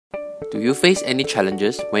Do you face any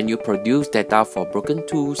challenges when you produce data for broken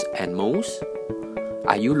tools and molds?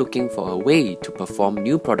 Are you looking for a way to perform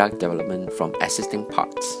new product development from existing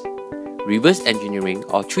parts? Reverse engineering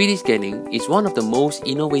or 3D scanning is one of the most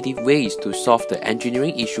innovative ways to solve the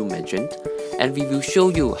engineering issue mentioned, and we will show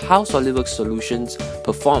you how SOLIDWORKS solutions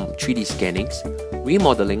perform 3D scannings,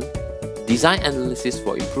 remodeling, design analysis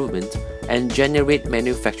for improvement, and generate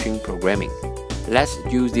manufacturing programming. Let's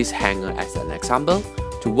use this hanger as an example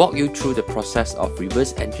to walk you through the process of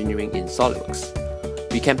reverse engineering in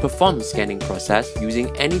SOLIDWORKS. We can perform scanning process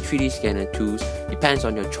using any 3D scanner tools, depends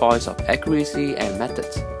on your choice of accuracy and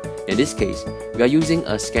methods. In this case, we are using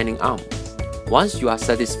a scanning arm. Once you are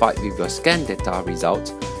satisfied with your scan data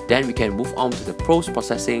results, then we can move on to the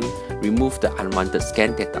post-processing, remove the unwanted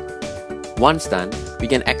scan data. Once done, we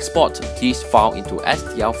can export this file into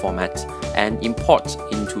STL format and import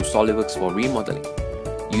into SOLIDWORKS for remodeling.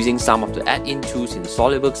 Using some of the add-in tools in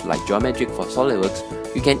SOLIDWORKS like Geometric for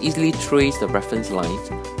SOLIDWORKS, you can easily trace the reference lines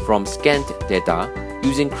from scanned data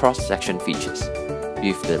using cross-section features.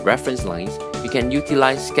 With the reference lines, you can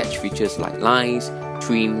utilize sketch features like lines,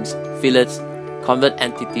 trims, fillets, convert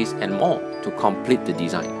entities, and more to complete the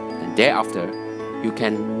design. And thereafter, you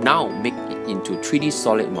can now make it into 3D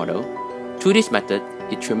solid model. Through this method,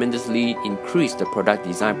 it tremendously increased the product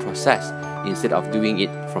design process instead of doing it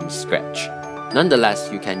from scratch. Nonetheless,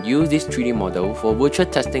 you can use this 3D model for virtual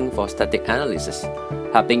testing for static analysis,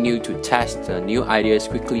 helping you to test new ideas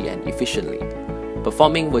quickly and efficiently.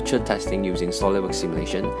 Performing virtual testing using SOLIDWORKS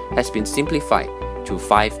simulation has been simplified to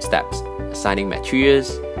 5 steps: assigning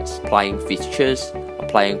materials, applying fixtures,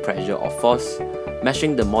 applying pressure or force,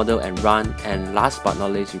 meshing the model and run, and last but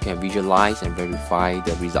not least, you can visualize and verify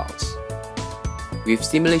the results. With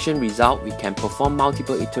simulation result, we can perform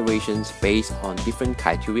multiple iterations based on different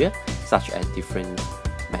criteria such as different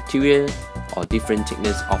material or different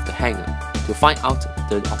thickness of the hanger to find out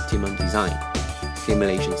the optimum design.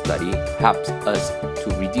 Simulation study helps us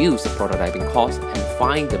to reduce the prototyping cost and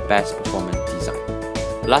find the best performance design.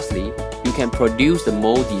 Lastly, you can produce the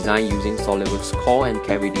mold design using SOLIDWORKS core and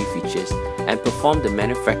cavity features and perform the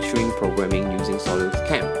manufacturing programming using SOLIDWORKS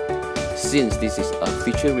CAM. Since this is a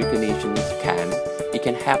feature recognition CAM, it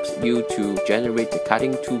can help you to generate the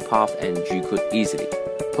cutting toolpath and G-code easily.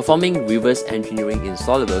 Performing reverse engineering in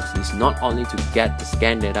SOLIDWORKS is not only to get the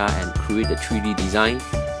scan data and create a 3D design.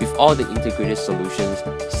 With all the integrated solutions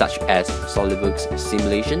such as SOLIDWORKS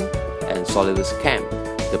Simulation and SOLIDWORKS CAM,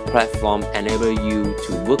 the platform enables you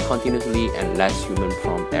to work continuously and less human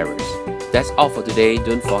prompt errors. That's all for today.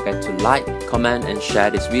 Don't forget to like, comment, and share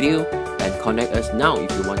this video, and contact us now if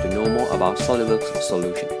you want to know more about SOLIDWORKS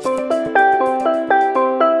solutions.